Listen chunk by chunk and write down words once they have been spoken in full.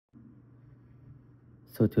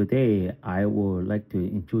So today I would like to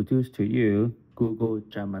introduce to you Google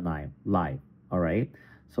Gemini Live. All right.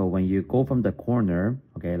 So when you go from the corner,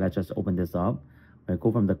 okay, let's just open this up. When you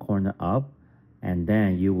go from the corner up, and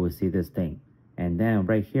then you will see this thing. And then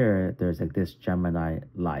right here, there's like this Gemini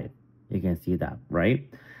Live. You can see that, right?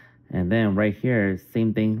 And then right here,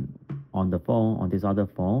 same thing on the phone, on this other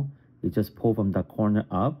phone, you just pull from the corner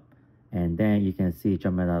up, and then you can see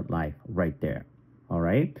Gemini Live right there. All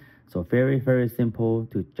right. So very, very simple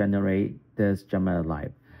to generate this Gemini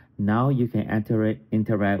Live. Now you can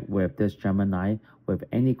interact with this Gemini with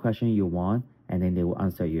any question you want, and then they will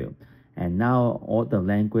answer you. And now all the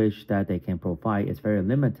language that they can provide is very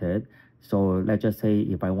limited. So let's just say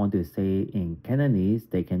if I want to say in Cantonese,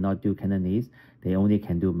 they cannot do Cantonese. They only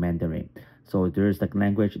can do Mandarin. So there's the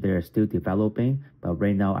language they're still developing, but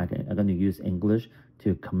right now I'm going to use English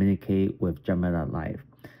to communicate with Gemini Live.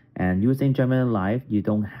 And using Gemini Live, you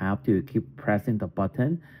don't have to keep pressing the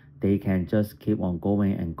button. They can just keep on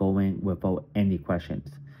going and going without any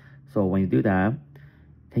questions. So when you do that,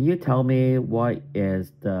 can you tell me what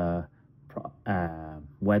is the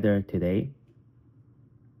weather today?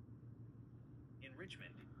 In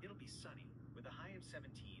Richmond, it'll be sunny with a high of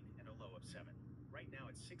 17 and a low of 7. Right now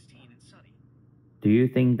it's 16 and sunny. Do you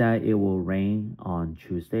think that it will rain on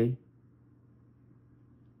Tuesday?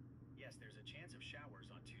 Yes, there's a chance of showers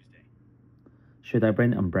on Tuesday. Should I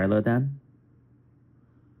bring an umbrella then?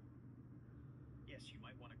 Yes, you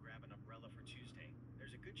might want to grab an umbrella for Tuesday.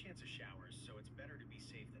 There's a good chance of showers, so it's better to be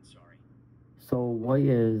safe than sorry. So what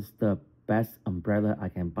is the best umbrella I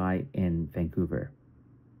can buy in Vancouver?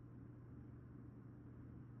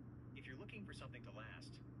 If you're looking for something to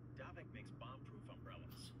last, Davik makes bomb-proof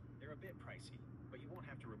umbrellas. They're a bit pricey, but you won't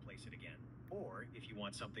have to replace it again. Or, if you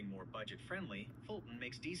want something more budget-friendly, Fulton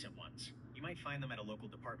makes decent ones. You might find them at a local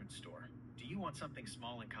department store. Do you want something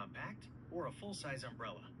small and compact, or a full-size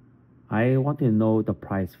umbrella? I want to know the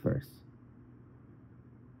price first.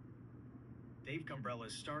 Davik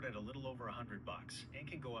umbrellas start at a little over $100 and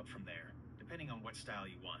can go up from there, depending on what style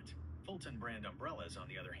you want. Fulton brand umbrellas, on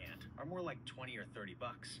the other hand, are more like $20 or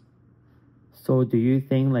 $30. So do you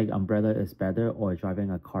think like umbrella is better or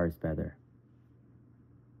driving a car is better?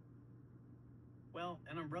 Well,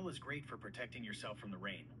 an umbrella is great for protecting yourself from the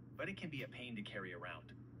rain, but it can be a pain to carry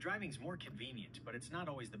around. Driving's more convenient, but it's not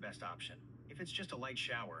always the best option. If it's just a light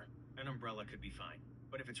shower, an umbrella could be fine.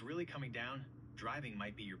 But if it's really coming down, driving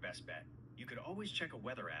might be your best bet. You could always check a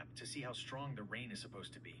weather app to see how strong the rain is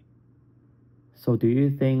supposed to be. So do you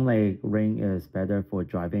think like rain is better for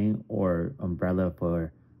driving or umbrella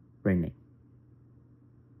for raining?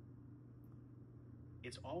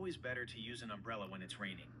 It's always better to use an umbrella when it's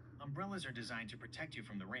raining. Umbrellas are designed to protect you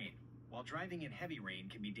from the rain, while driving in heavy rain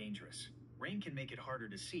can be dangerous. Rain can make it harder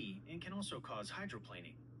to see and can also cause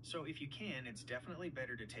hydroplaning. So if you can, it's definitely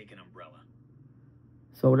better to take an umbrella.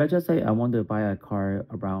 So let's just say I want to buy a car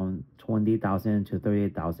around 20,000 to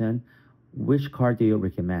 38,000. Which car do you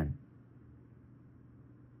recommend?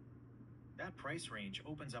 That price range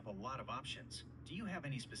opens up a lot of options. Do you have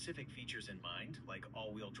any specific features in mind, like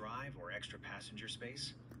all-wheel drive or extra passenger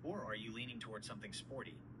space? Or are you leaning towards something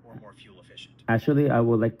sporty or more fuel efficient? Actually, I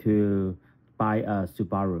would like to buy a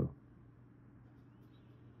Subaru.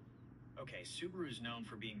 Okay, Subaru is known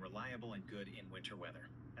for being reliable and good in winter weather.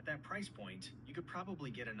 At that price point, you could probably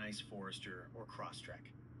get a nice Forester or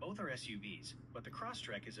Crosstrek. Both are SUVs, but the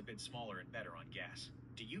Crosstrek is a bit smaller and better on gas.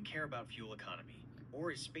 Do you care about fuel economy,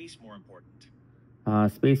 or is space more important?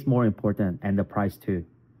 Space more important and the price too.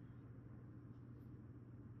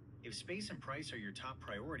 If space and price are your top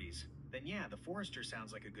priorities, then yeah, the Forester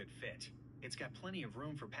sounds like a good fit. It's got plenty of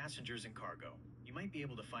room for passengers and cargo. You might be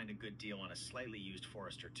able to find a good deal on a slightly used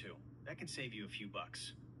Forester too. That could save you a few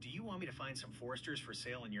bucks. Do you want me to find some Foresters for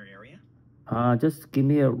sale in your area? Just give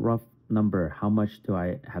me a rough number. How much do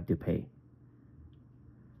I have to pay?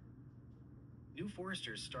 New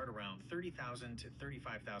Foresters start around 30,000 to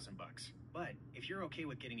 35,000 bucks. But if you're okay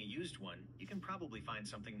with getting a used one, you can probably find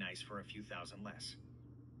something nice for a few thousand less.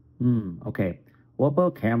 Okay. What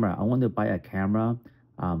about camera? I want to buy a camera,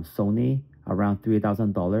 Sony, around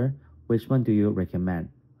 $3,000. Which one do you recommend?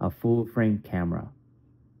 A full frame camera.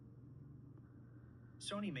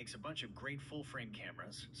 Sony makes a bunch of great full-frame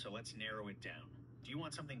cameras, so let's narrow it down. Do you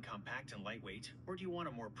want something compact and lightweight, or do you want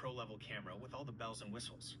a more pro-level camera with all the bells and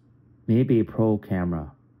whistles? Maybe pro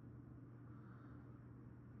camera.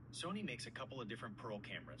 Sony makes a couple of different Pearl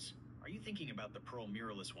cameras. Are you thinking about the Pearl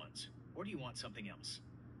mirrorless ones, or do you want something else?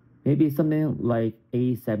 Maybe something like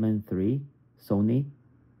A7 III, Sony.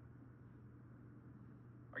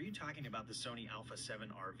 Are Are you talking about the Sony Alpha 7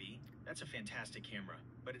 RV? That's a fantastic camera,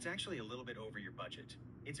 but it's actually a little bit over your budget.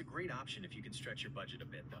 It's a great option if you can stretch your budget a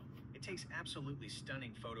bit, though. It takes absolutely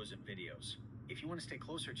stunning photos and videos. If you want to stay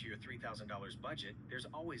closer to your $3,000 budget, there's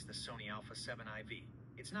always the Sony Alpha 7 IV.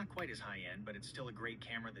 It's not quite as high-end, but it's still a great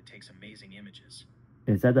camera that takes amazing images.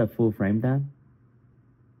 Is that a full frame then?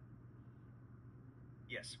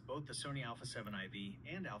 Yes, both the Sony Alpha 7 IV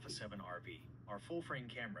and Alpha 7 RV are full-frame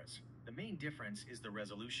cameras. The main difference is the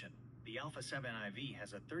resolution. The Alpha 7 IV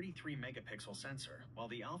has a 33 megapixel sensor, while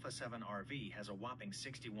the Alpha 7 RV has a whopping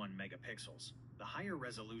 61 megapixels. The higher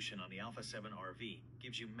resolution on the Alpha 7 RV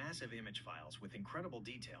gives you massive image files with incredible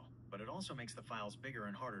detail, but it also makes the files bigger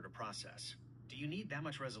and harder to process. Do you need that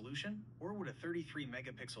much resolution, or would a 33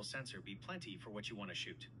 megapixel sensor be plenty for what you want to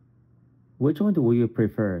shoot? Which one do you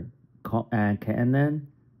prefer? Canon,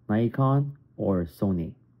 Nikon, or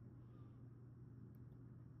Sony?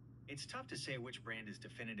 It's tough to say which brand is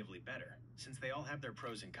definitively better, since they all have their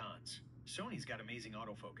pros and cons. Sony's got amazing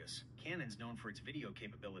autofocus, Canon's known for its video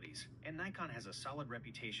capabilities, and Nikon has a solid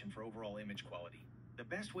reputation for overall image quality. The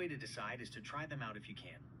best way to decide is to try them out if you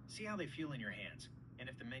can. See how they feel in your hands, and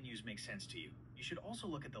if the menus make sense to you. You should also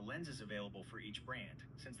look at the lenses available for each brand,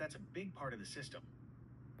 since that's a big part of the system.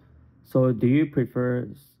 So do you prefer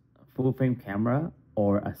full frame camera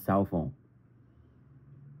or a cell phone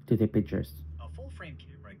to take pictures? A full-frame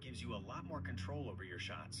camera gives you a lot more control over your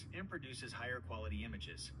shots and produces higher quality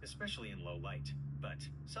images, especially in low light. But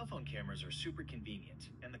cell phone cameras are super convenient,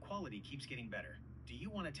 and the quality keeps getting better. Do you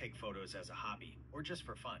want to take photos as a hobby or just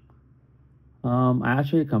for fun? I'm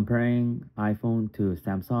actually comparing iPhone to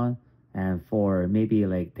Samsung, and for maybe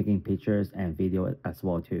like taking pictures and video as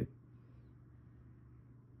well too.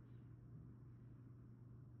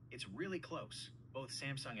 It's really close. Both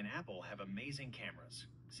Samsung and Apple have amazing cameras.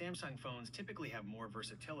 Samsung phones typically have more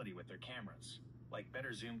versatility with their cameras, like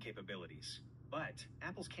better zoom capabilities. But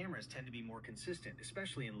Apple's cameras tend to be more consistent,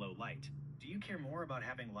 especially in low light. Do you care more about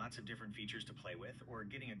having lots of different features to play with or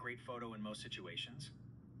getting a great photo in most situations?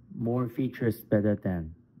 More features better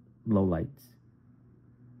than low lights.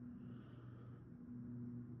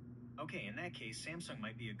 Okay, in that case, Samsung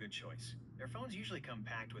might be a good choice. Their phones usually come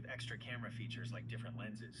packed with extra camera features like different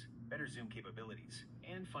lenses, better zoom capabilities,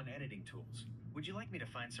 and fun editing tools. Would you like me to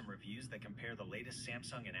find some reviews that compare the latest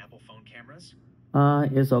Samsung and Apple phone cameras?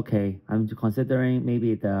 It's okay. I'm considering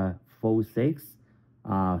maybe the Fold 6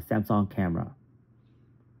 Samsung camera.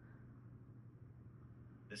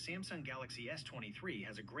 The Samsung Galaxy S23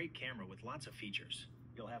 has a great camera with lots of features.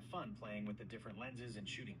 You'll have fun playing with the different lenses and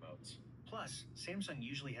shooting modes. Plus, Samsung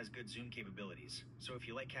usually has good zoom capabilities, so if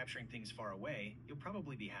you like capturing things far away, you'll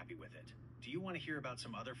probably be happy with it. Do you want to hear about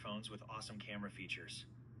some other phones with awesome camera features?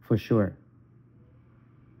 For sure.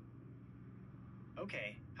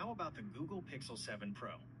 Okay, how about the Google Pixel 7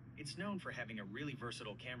 Pro? It's known for having a really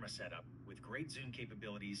versatile camera setup with great zoom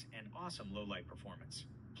capabilities and awesome low-light performance.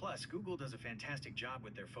 Plus, Google does a fantastic job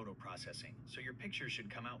with their photo processing, so your pictures should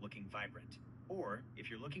come out looking vibrant. Or, if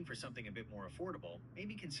you're looking for something a bit more affordable,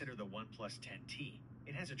 maybe consider the OnePlus 10T.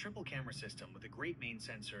 It has a triple camera system with a great main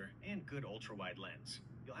sensor and good ultra-wide lens.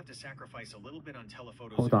 You'll have to sacrifice a little bit on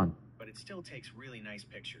telephoto Hold zoom, on. but it still takes really nice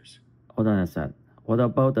pictures. Hold on a sec. What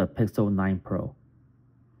about the Pixel 9 Pro?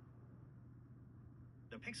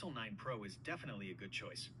 The Pixel 9 Pro is definitely a good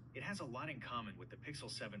choice. It has a lot in common with the Pixel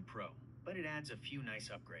 7 Pro, but it adds a few nice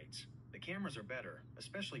upgrades. The cameras are better,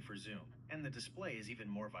 especially for zoom, and the display is even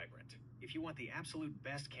more vibrant. If you want the absolute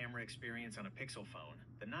best camera experience on a Pixel phone,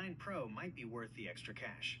 the 9 Pro might be worth the extra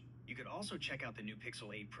cash. You could also check out the new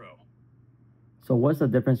Pixel 8 Pro. So what's the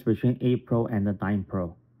difference between 8 Pro and the 9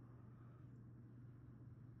 Pro?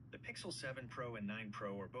 The Pixel 7 Pro and 9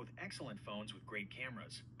 Pro are both excellent phones with great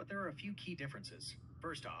cameras, but there are a few key differences.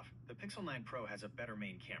 First off, the Pixel 9 Pro has a better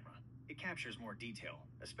main camera. It captures more detail,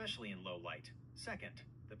 especially in low light. Second,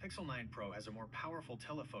 the Pixel 9 Pro has a more powerful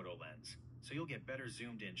telephoto lens, so you'll get better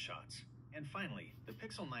zoomed-in shots. And finally, the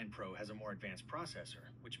Pixel 9 Pro has a more advanced processor,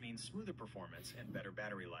 which means smoother performance and better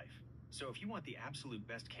battery life. So if you want the absolute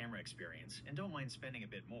best camera experience and don't mind spending a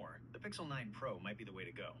bit more, the Pixel 9 Pro might be the way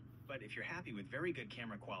to go. But if you're happy with very good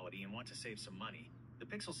camera quality and want to save some money, the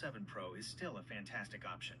Pixel 7 Pro is still a fantastic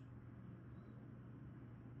option.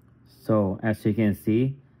 So as you can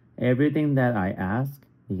see, everything that I ask,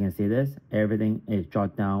 you can see this, everything is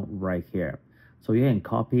jotted down right here. So you can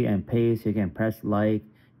copy and paste, you can press like,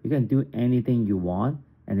 you can do anything you want,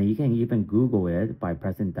 and then you can even Google it by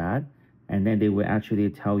pressing that, and then they will actually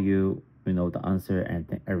tell you, the answer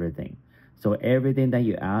and everything. So everything that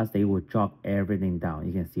you ask, they will jot everything down.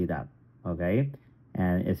 You can see that, okay?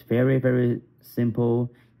 And it's very, very simple,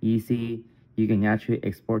 easy. You can actually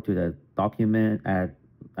export to the document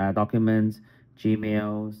documents,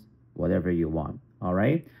 Gmails, whatever you want. All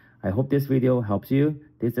right. I hope this video helps you.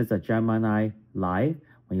 This is a Gemini Live.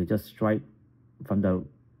 When you just swipe from the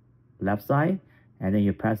left side, and then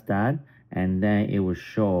you press that, and then it will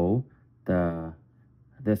show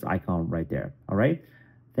this icon right there. All right.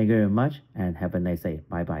 Thank you very much, and have a nice day.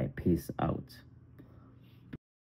 Bye bye. Peace out.